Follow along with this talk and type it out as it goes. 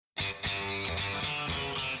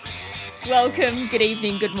Welcome, good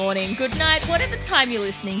evening, good morning, good night, whatever time you're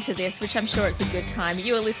listening to this, which I'm sure it's a good time.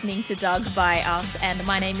 You are listening to Doug by Us, and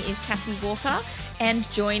my name is Cassie Walker, and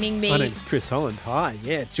joining me... My name's Chris Holland.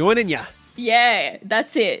 Hi, joining ya. Yeah,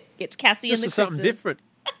 that's it. It's Cassie and the This is something Chris's. different.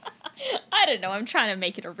 I don't know, I'm trying to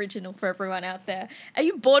make it original for everyone out there. Are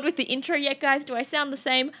you bored with the intro yet, guys? Do I sound the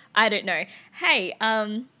same? I don't know. Hey,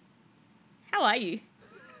 how are you?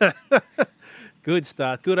 Good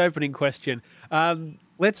start. Good opening question.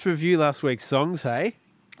 Let's review last week's songs, hey?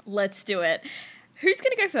 Let's do it. Who's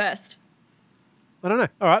going to go first? I don't know.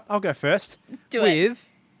 All right, I'll go first. Do it.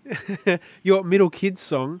 With your Middle Kids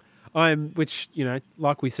song, which,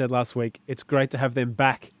 like we said last week, it's great to have them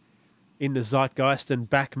back in the zeitgeist and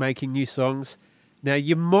back making new songs. Now,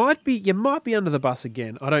 you might be under the bus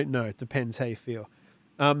again. I don't know. It depends how you feel.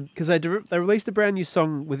 Because they released a brand new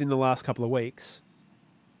song within the last couple of weeks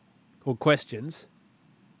called Questions,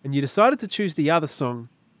 and you decided to choose the other song,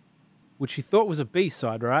 which you thought was a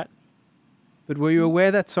B-side, right? But were you aware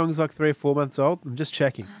that song's like 3 or 4 months old? I'm just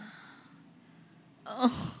checking.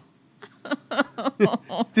 Oh.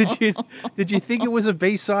 Did you think it was a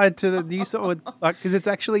B-side to the new song? Like, because it's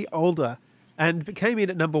actually older and came in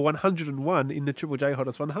at number 101 in the Triple J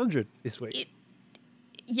Hottest 100 this week.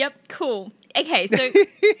 Yep, cool. Okay, so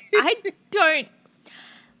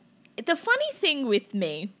the funny thing with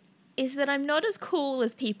me is that I'm not as cool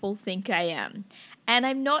as people think I am, and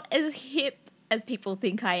I'm not as hip as people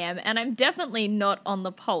think I am, and I'm definitely not on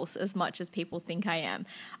the pulse as much as people think I am.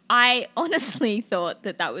 I honestly thought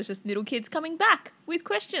that was just Middle Kids coming back with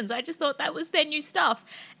Questions. I just thought that was their new stuff,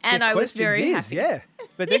 and I was very happy. Yeah,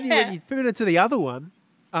 but then when you pivoted to the other one,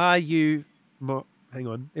 hang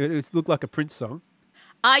on, it looked like a Prince song.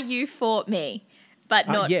 Are You For Me? But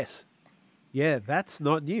not... Yes. Yeah, that's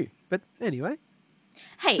not new. But anyway.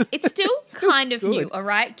 Hey, it's still kind of new, all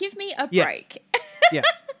right? Give me a break. Yeah.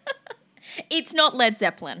 It's not Led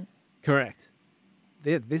Zeppelin. Correct.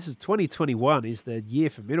 This is 2021 is the year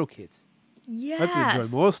for Middle Kids. Yes. Hope you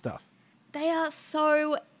enjoy more stuff. They are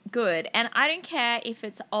so good. And I don't care if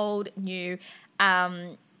it's old, new.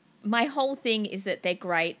 My whole thing is that they're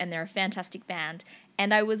great and they're a fantastic band.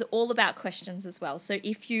 And I was all about Questions as well. So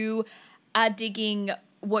if you are digging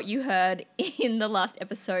what you heard in the last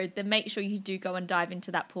episode, then make sure you do go and dive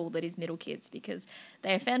into that pool that is Middle Kids, because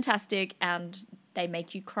they are fantastic and they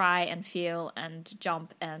make you cry and feel and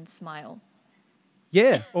jump and smile.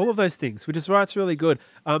 Yeah, all of those things, which is why it's really good.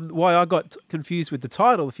 Why I got confused with the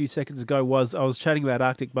title a few seconds ago was I was chatting about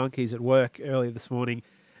Arctic Monkeys at work earlier this morning,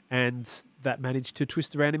 and that managed to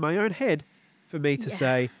twist around in my own head for me to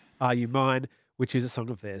say, Are You Mine?, which is a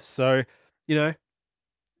song of theirs. So,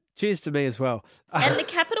 cheers to me as well. And the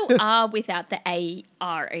capital R without the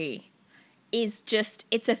A-R-E is just,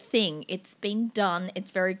 it's a thing. It's been done.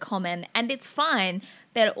 It's very common and it's fine,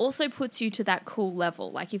 but it also puts you to that cool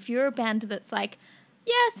level. Like if you're a band that's like,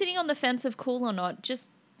 sitting on the fence of cool or not,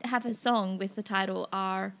 just have a song with the title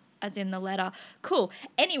R as in the letter. Cool.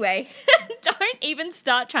 Anyway, don't even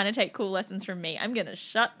start trying to take cool lessons from me. I'm going to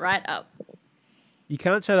shut right up. You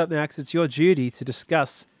can't shut up now because it's your duty to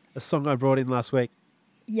discuss a song I brought in last week.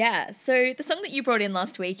 Yeah, so the song that you brought in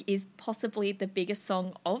last week is possibly the biggest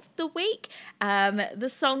song of the week. The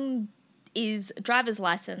song is Driver's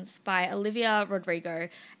License by Olivia Rodrigo,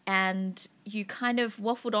 and you kind of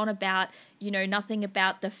waffled on about, nothing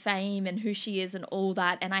about the fame and who she is and all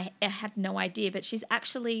that, and I had no idea, but she's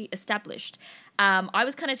actually established. I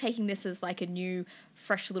was kind of taking this as like a new,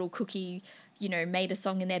 fresh little cookie, made a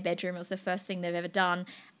song in their bedroom. It was the first thing they've ever done.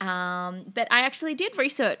 But I actually did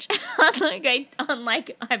research,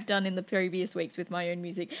 unlike I've done in the previous weeks with my own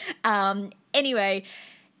music. Anyway,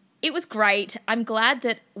 it was great. I'm glad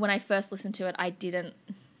that when I first listened to it, I didn't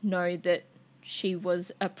know that she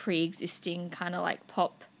was a pre-existing kind of like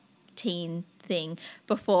pop teen thing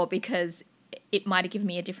before, because it might have given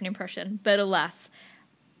me a different impression. But alas,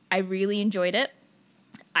 I really enjoyed it.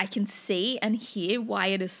 I can see and hear why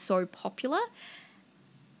it is so popular.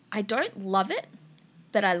 I don't love it,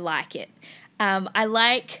 but I like it. I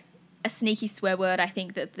like a sneaky swear word. I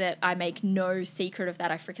think that I make no secret of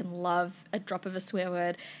that. I freaking love a drop of a swear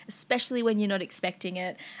word, especially when you're not expecting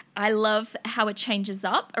it. I love how it changes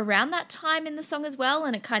up around that time in the song as well,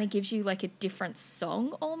 and it kind of gives you like a different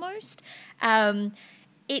song almost.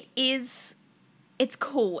 It's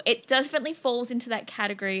cool. It definitely falls into that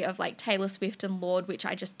category of like Taylor Swift and Lorde, which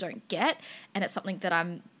I just don't get. And it's something that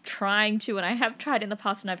I'm trying to, and I have tried in the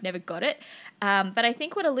past and I've never got it. But I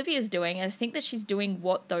think what Olivia's doing, I think that she's doing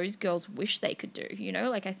what those girls wish they could do,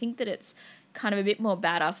 Like I think that it's kind of a bit more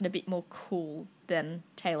badass and a bit more cool than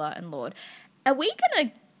Taylor and Lorde. Are we going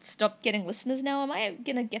to stop getting listeners now? Am I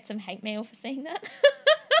going to get some hate mail for saying that?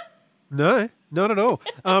 No, not at all.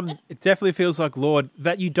 It definitely feels like Lord.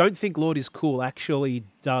 That you don't think Lord is cool actually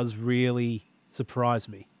does really surprise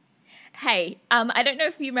me. Hey, I don't know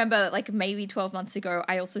if you remember, like maybe 12 months ago,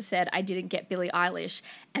 I also said I didn't get Billie Eilish,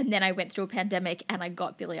 and then I went through a pandemic and I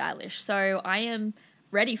got Billie Eilish. So I am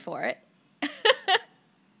ready for it.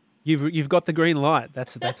 You've got the green light.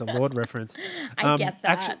 That's a Lord reference. I get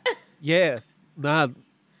that. Yeah, nah,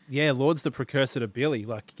 yeah. Lord's the precursor to Billy.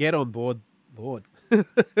 Like, get on board, Lord.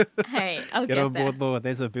 Hey, I'll Get get on there. board, Lord.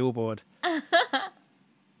 There's a billboard.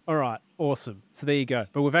 All right, awesome. So there you go.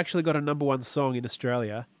 But we've actually got a number one song in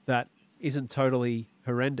Australia that isn't totally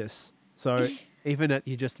horrendous. So even at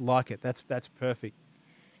you just like it. That's perfect.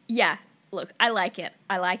 Yeah, look, I like it.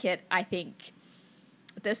 I like it. I think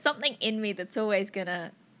there's something in me that's always going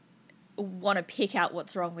to want to pick out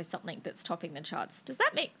what's wrong with something that's topping the charts. Does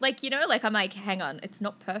that make, like, like I'm like, hang on, it's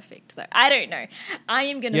not perfect though. I don't know. I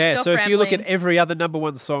am going to Yeah. stop So if rambling. you look at every other number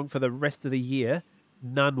one song for the rest of the year,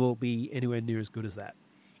 none will be anywhere near as good as that.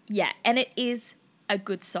 Yeah, and it is a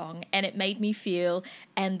good song and it made me feel,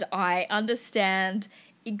 and I understand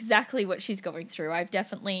exactly what she's going through. I've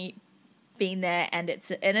definitely been there, and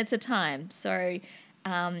it's a time. So,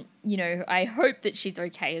 I hope that she's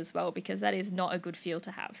okay as well, because that is not a good feel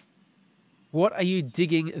to have. What are you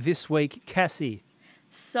digging this week, Cassie?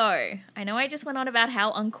 So, I know I just went on about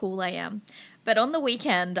how uncool I am, but on the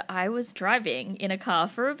weekend, I was driving in a car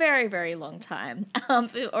for a very, very long time.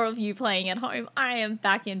 For all of you playing at home, I am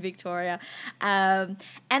back in Victoria. And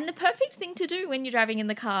the perfect thing to do when you're driving in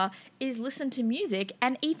the car is listen to music,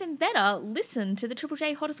 and even better, listen to the Triple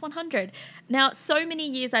J Hottest 100. Now, so many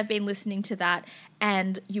years I've been listening to that,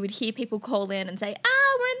 and you would hear people call in and say,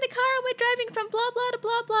 we're in the car and we're driving from blah, blah, to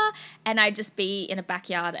blah, blah. And I'd just be in a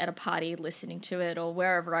backyard at a party listening to it, or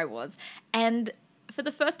wherever I was. And for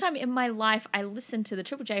the first time in my life, I listened to the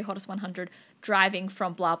Triple J Hottest 100 driving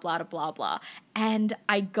from blah, blah to blah, blah. And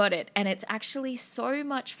I got it. And it's actually so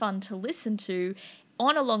much fun to listen to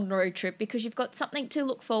on a long road trip, because you've got something to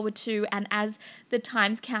look forward to. And as the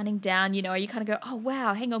time's counting down, you kind of go, oh,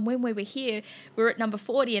 wow, hang on, when we were here, we were at number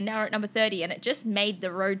 40 and now we're at number 30. And it just made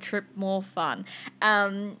the road trip more fun.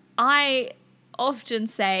 I often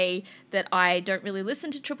say that I don't really listen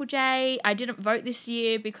to Triple J. I didn't vote this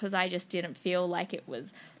year because I just didn't feel like it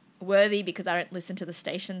was worthy, because I don't listen to the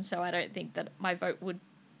station, so I don't think that my vote would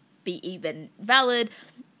be even valid.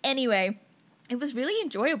 Anyway, it was really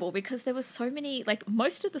enjoyable because there was so many, like,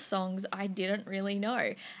 most of the songs I didn't really know.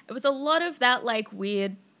 It was a lot of that, like,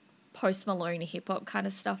 weird Post Malone hip hop kind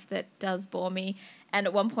of stuff that does bore me. And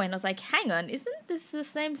at one point I was like, hang on, isn't this the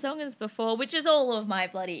same song as before? Which is all of my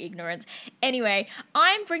bloody ignorance. Anyway,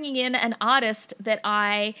 I'm bringing in an artist that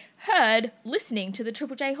I heard listening to the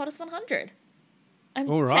Triple J Hottest 100.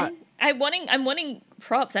 All right. I'm wanting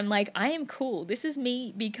props. I'm like, I am cool. This is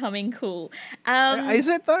me becoming cool. Is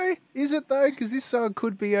it though? Because this song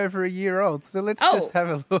could be over a year old. So let's just have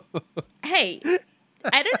a look. Hey,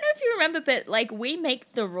 I don't know if you remember, but like, we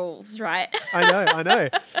make the rules, right? I know.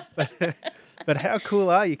 But how cool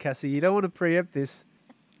are you, Cassie? You don't want to preempt this.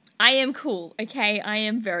 I am cool, okay? I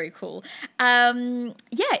am very cool.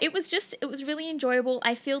 It was really enjoyable.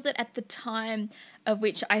 I feel that at the time of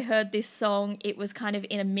which I heard this song, it was kind of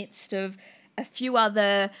in a midst of a few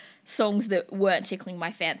other songs that weren't tickling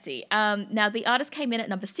my fancy. Now, the artist came in at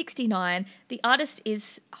number 69. The artist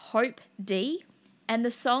is Hope D, and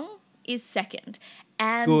the song is Second.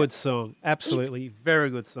 And good song. Absolutely.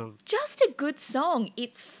 Very good song. Just a good song.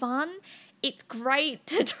 It's fun. It's great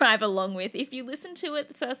to drive along with. If you listen to it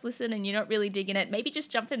the first listen and you're not really digging it, maybe just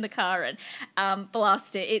jump in the car and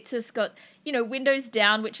blast it. It's just got, windows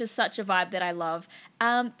down, which is such a vibe that I love.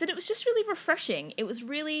 But it was just really refreshing. It was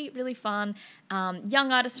really, really fun.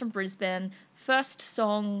 Young artist from Brisbane. First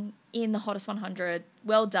song in the Hottest 100.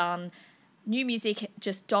 Well done. New music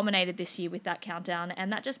just dominated this year with that countdown,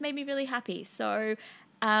 and that just made me really happy. So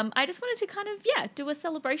I just wanted to kind of, do a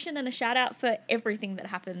celebration and a shout out for everything that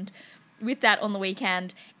happened with that on the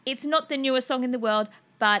weekend. It's not the newest song in the world,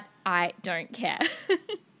 but I don't care.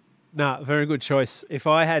 Nah, very good choice. If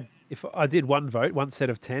I did one vote, one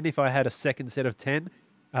set of 10, if I had a second set of 10,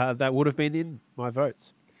 that would have been in my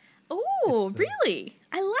votes. Oh, really?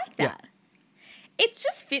 I like that. Yeah. It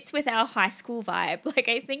just fits with our high school vibe. Like,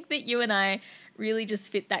 I think that you and I really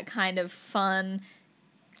just fit that kind of fun,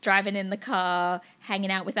 driving in the car,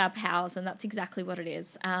 hanging out with our pals, and that's exactly what it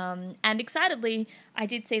is. And excitedly, I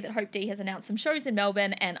did see that Hope D has announced some shows in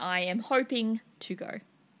Melbourne, and I am hoping to go.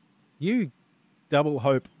 You double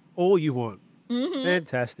hope all you want. Mm-hmm.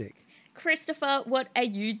 Fantastic. Christopher, what are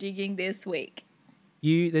you digging this week?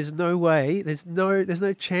 There's no way, there's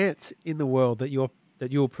no chance in the world that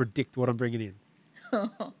you'll predict what I'm bringing in.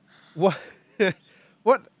 What?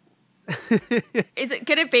 What? Is it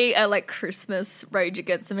gonna be a like Christmas Rage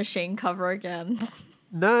Against the Machine cover again?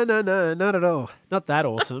 No, not at all. Not that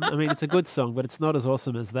awesome. I mean, it's a good song, but it's not as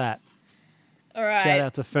awesome as that. All right. Shout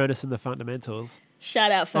out to Furnace and the Fundamentals.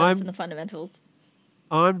 Shout out first and the fundamentals.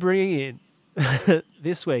 I'm bringing in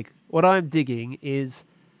this week. What I'm digging is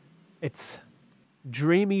it's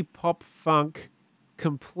dreamy pop funk,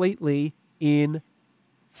 completely in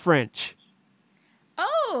French.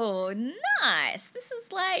 Oh, nice. This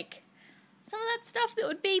is like some of that stuff that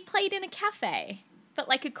would be played in a cafe, but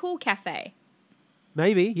like a cool cafe.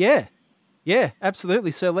 Maybe, yeah. Yeah,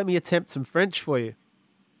 absolutely. So let me attempt some French for you.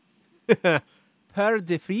 Peur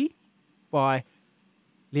de Fille by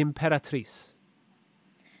L'Impératrice.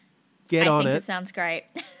 Get on I think it. it sounds great.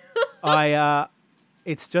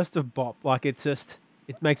 It's just a bop. Like it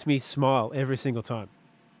makes me smile every single time.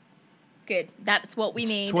 Good. That's what we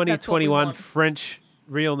need. It's That's what we 2021 want. French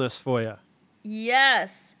realness for you.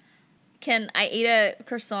 Yes. Can I eat a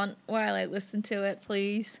croissant while I listen to it,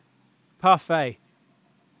 please? Parfait.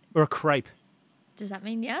 Or a crepe. Does that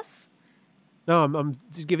mean yes? No, I'm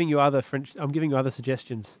just giving you other French. I'm giving you other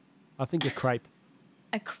suggestions. I think a crepe.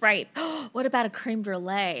 A crepe. What about a creme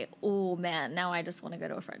brulee? Oh, man. Now I just want to go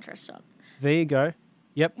to a French restaurant. There you go.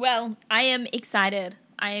 Yep. Well, I am excited.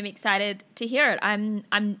 I am excited to hear it. I'm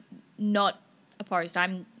not opposed.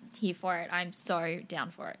 I'm here for it. I'm so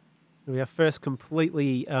down for it. We have first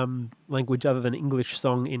completely language other than English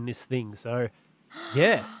song in this thing. So,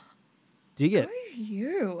 yeah. Dig it. Go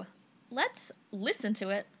you. Let's listen to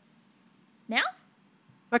it now.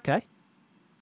 Okay.